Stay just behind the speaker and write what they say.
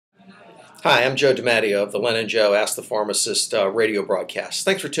Hi, I'm Joe DiMatteo of the Len and Joe Ask the Pharmacist radio broadcast.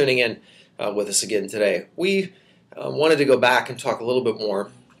 Thanks for tuning in with us again today. We wanted to go back and talk a little bit more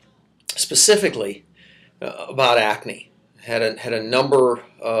specifically about acne. Had a number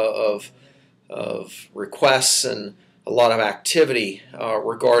of requests and a lot of activity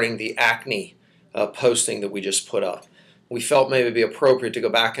regarding the acne posting that we just put up. We felt maybe it'd be appropriate to go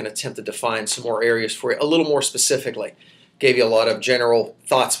back and attempt to define some more areas for you a little more specifically. Gave you a lot of general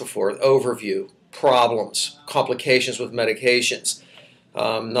thoughts before, overview, problems, complications with medications.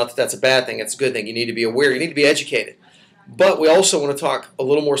 Not that that's a bad thing, it's a good thing. You need to be aware, you need to be educated. But we also want to talk a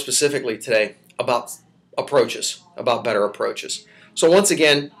little more specifically today about approaches, about better approaches. So once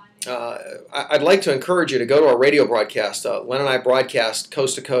again, I'd like to encourage you to go to our radio broadcast. Len and I broadcast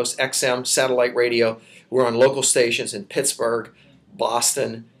coast to coast, XM, satellite radio. We're on local stations in Pittsburgh,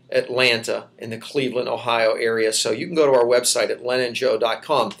 Boston, Atlanta, in the Cleveland, Ohio area. So you can go to our website at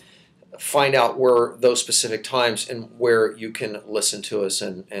lenandjoe.com, find out where those specific times and where you can listen to us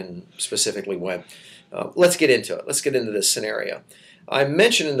and specifically when. Let's get into it. Let's get into this scenario. I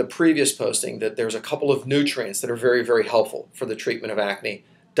mentioned in the previous posting that there's a couple of nutrients that are very, very helpful for the treatment of acne.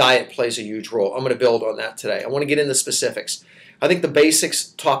 Diet plays a huge role. I'm going to build on that today. I want to get into specifics. I think the basics,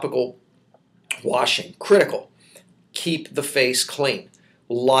 topical washing, critical. Keep the face clean.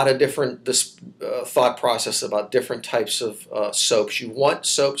 A lot of different thought process about different types of soaps. You want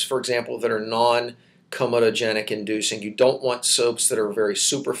soaps, for example, that are non-comedogenic inducing. You don't want soaps that are very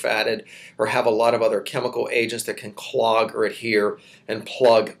super fatted or have a lot of other chemical agents that can clog or adhere and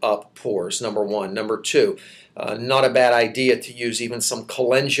plug up pores, number one. Number two, not a bad idea to use even some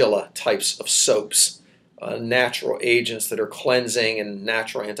calendula types of soaps, natural agents that are cleansing and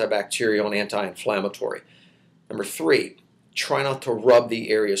natural antibacterial and anti-inflammatory. Number three, try not to rub the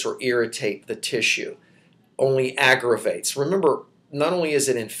areas or irritate the tissue. Only aggravates. Remember, not only is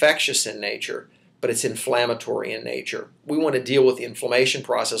it infectious in nature, but it's inflammatory in nature. We want to deal with the inflammation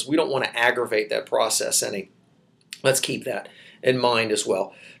process. We don't want to aggravate that process any. Let's keep that in mind as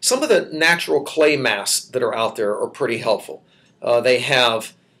well. Some of the natural clay masks that are out there are pretty helpful. They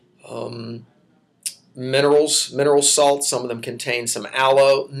have mineral salts. Some of them contain some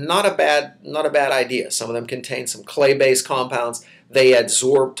aloe. Not a bad idea. Some of them contain some clay-based compounds. They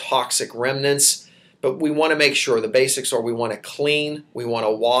absorb toxic remnants. But we want to make sure the basics are we want to clean, we want to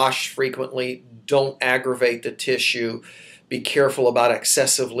wash frequently, don't aggravate the tissue, be careful about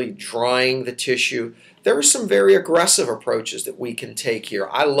excessively drying the tissue. There are some very aggressive approaches that we can take here.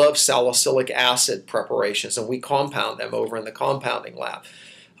 I love salicylic acid preparations, and we compound them over in the compounding lab.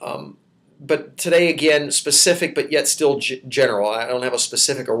 But today, again, specific but yet still general. I don't have a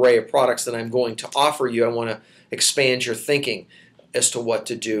specific array of products that I'm going to offer you. I want to expand your thinking as to what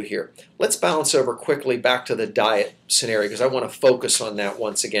to do here. Let's bounce over quickly back to the diet scenario because I want to focus on that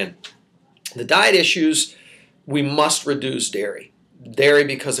once again. The diet issues, we must reduce dairy. Dairy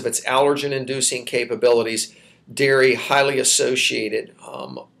because of its allergen-inducing capabilities. Dairy, highly associated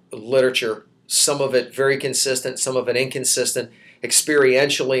literature, some of it very consistent, some of it inconsistent.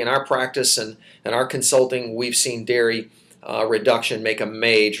 Experientially in our practice and our consulting, we've seen dairy reduction make a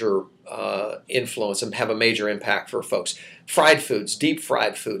major influence and have a major impact for folks. Fried foods, deep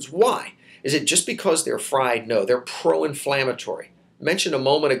fried foods. Why? Is it just because they're fried? No, they're pro-inflammatory. Mentioned a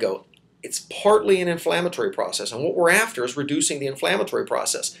moment ago, it's partly an inflammatory process, and what we're after is reducing the inflammatory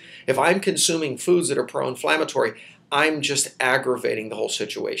process. If I'm consuming foods that are pro-inflammatory, I'm just aggravating the whole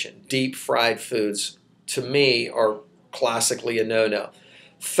situation. Deep fried foods, to me, are classically a no-no.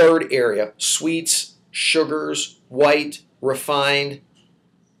 Third area, sweets, sugars, white, refined,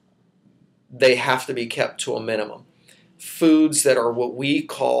 they have to be kept to a minimum. Foods that are what we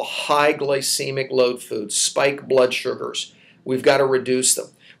call high glycemic load foods, spike blood sugars, we've got to reduce them.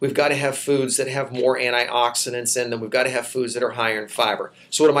 We've got to have foods that have more antioxidants in them. We've got to have foods that are higher in fiber.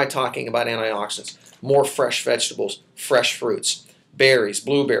 So what am I talking about antioxidants? More fresh vegetables, fresh fruits, berries,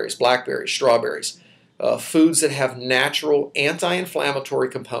 blueberries, blackberries, strawberries. Foods that have natural anti-inflammatory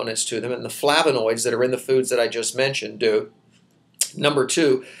components to them, and the flavonoids that are in the foods that I just mentioned do. Number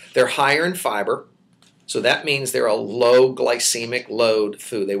two, they're higher in fiber, so that means they're a low glycemic load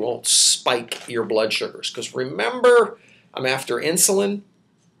food. They won't spike your blood sugars, because remember, I'm after insulin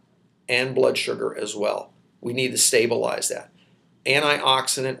and blood sugar as well. We need to stabilize that.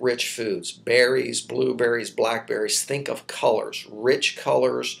 Antioxidant-rich foods, berries, blueberries, blackberries. Think of colors, rich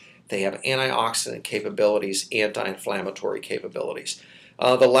colors. They have antioxidant capabilities, anti-inflammatory capabilities.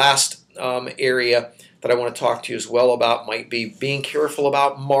 The last area that I want to talk to you as well about might be being careful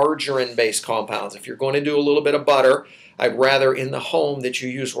about margarine-based compounds. If you're going to do a little bit of butter, I'd rather in the home that you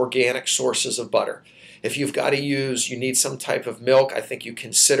use organic sources of butter. If you've got to use, you need some type of milk, I think you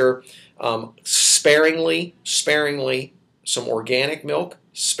consider sparingly some organic milk,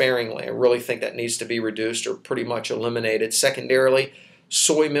 sparingly. I really think that needs to be reduced or pretty much eliminated. Secondarily,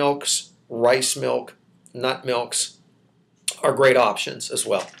 soy milks, rice milk, nut milks are great options as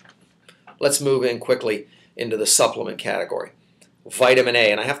well. Let's move in quickly into the supplement category. Vitamin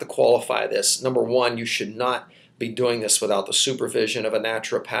A, and I have to qualify this. Number one, you should not be doing this without the supervision of a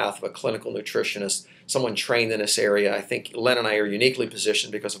naturopath, of a clinical nutritionist, someone trained in this area. I think Len and I are uniquely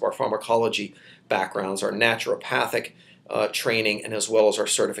positioned because of our pharmacology backgrounds, our naturopathic training, and as well as our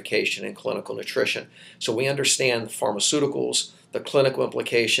certification in clinical nutrition. So we understand the pharmaceuticals, the clinical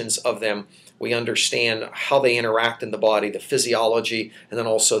implications of them. We understand how they interact in the body, the physiology, and then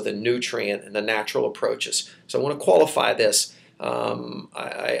also the nutrient and the natural approaches. So I want to qualify this.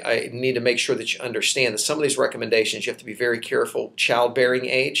 I need to make sure that you understand that some of these recommendations you have to be very careful. Childbearing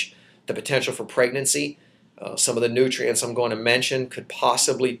age, the potential for pregnancy, some of the nutrients I'm going to mention could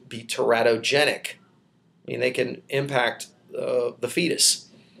possibly be teratogenic. I mean, they can impact the fetus.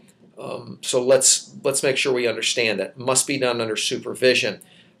 So let's make sure we understand that. Must be done under supervision.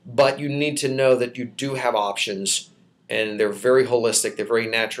 But you need to know that you do have options, and they're very holistic, they're very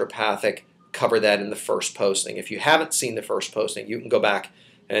naturopathic. Cover that in the first posting. If you haven't seen the first posting, you can go back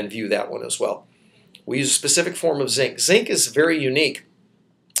and view that one as well. We use a specific form of zinc. Zinc is very unique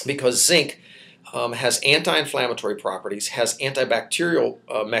because zinc has anti-inflammatory properties, has antibacterial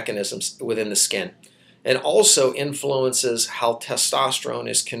mechanisms within the skin, and also influences how testosterone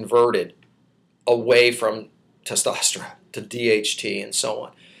is converted away from testosterone to DHT and so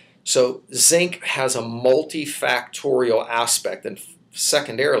on. So zinc has a multifactorial aspect, and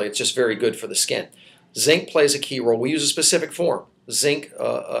secondarily, it's just very good for the skin. Zinc plays a key role. We use a specific form. Zinc,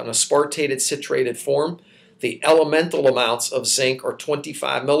 an aspartated citrated form. The elemental amounts of zinc are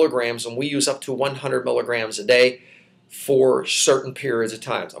 25 milligrams, and we use up to 100 milligrams a day for certain periods of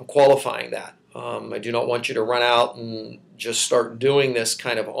time. I'm qualifying that. I do not want you to run out and just start doing this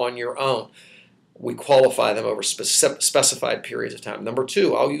kind of on your own. We qualify them over specified periods of time. Number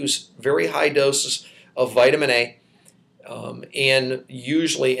two, I'll use very high doses of vitamin A, and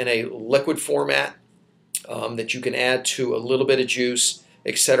usually in a liquid format that you can add to a little bit of juice,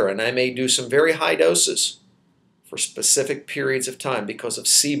 etc. And I may do some very high doses for specific periods of time because of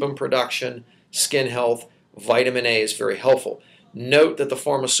sebum production, skin health. Vitamin A is very helpful. Note that the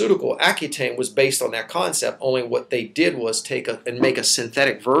pharmaceutical Accutane was based on that concept, only what they did was take and make a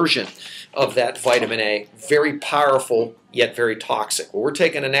synthetic version of that vitamin A, very powerful yet very toxic. Well, we're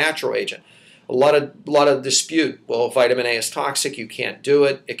taking a natural agent. A lot of dispute. Well, if vitamin A is toxic, you can't do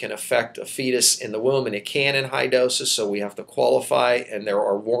it. It can affect a fetus in the womb, and it can in high doses, so we have to qualify, and there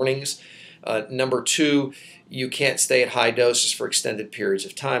are warnings. Number two, you can't stay at high doses for extended periods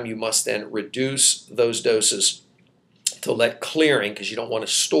of time. You must then reduce those doses to let clearing, because you don't want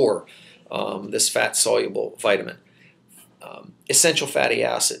to store this fat-soluble vitamin. Essential fatty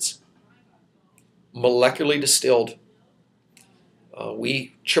acids, molecularly distilled.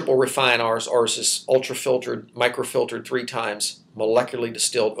 We triple refine ours. Ours is ultra-filtered, microfiltered 3 times, molecularly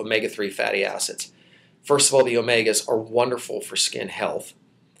distilled omega-3 fatty acids. First of all, the omegas are wonderful for skin health.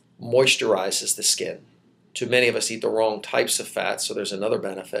 Moisturizes the skin. Too many of us eat the wrong types of fats, so there's another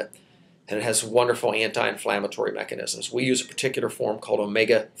benefit. And it has wonderful anti-inflammatory mechanisms. We use a particular form called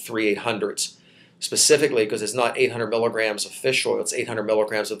omega-3 800s, specifically because it's not 800 milligrams of fish oil, it's 800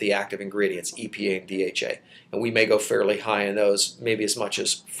 milligrams of the active ingredients, EPA and DHA. And we may go fairly high in those, maybe as much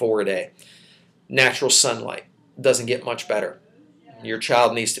as 4 a day. Natural sunlight doesn't get much better. Your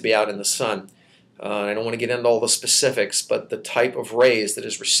child needs to be out in the sun. I don't want to get into all the specifics, but the type of rays that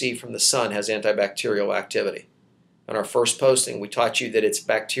is received from the sun has antibacterial activity. On our first posting, we taught you that it's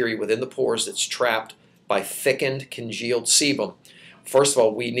bacteria within the pores that's trapped by thickened, congealed sebum. First of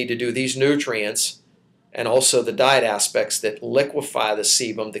all, we need to do these nutrients and also the diet aspects that liquefy the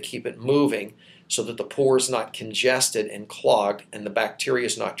sebum to keep it moving so that the pore is not congested and clogged and the bacteria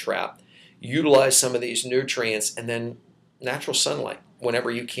is not trapped. Utilize some of these nutrients, and then natural sunlight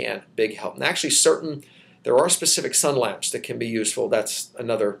whenever you can, big help. And actually there are specific sun lamps that can be useful. That's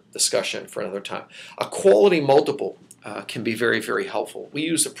another discussion for another time. A quality multiple can be very, very helpful. We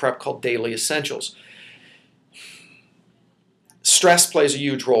use a prep called Daily Essentials. Stress plays a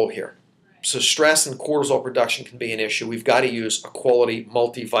huge role here. So stress and cortisol production can be an issue. We've got to use a quality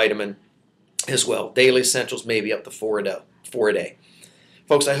multivitamin as well. Daily Essentials, maybe up to 4 a day.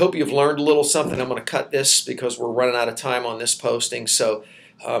 Folks, I hope you've learned a little something. I'm going to cut this because we're running out of time on this posting. So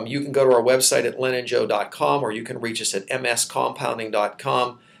you can go to our website at lenandjoe.com, or you can reach us at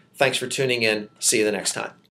mscompounding.com. Thanks for tuning in. See you the next time.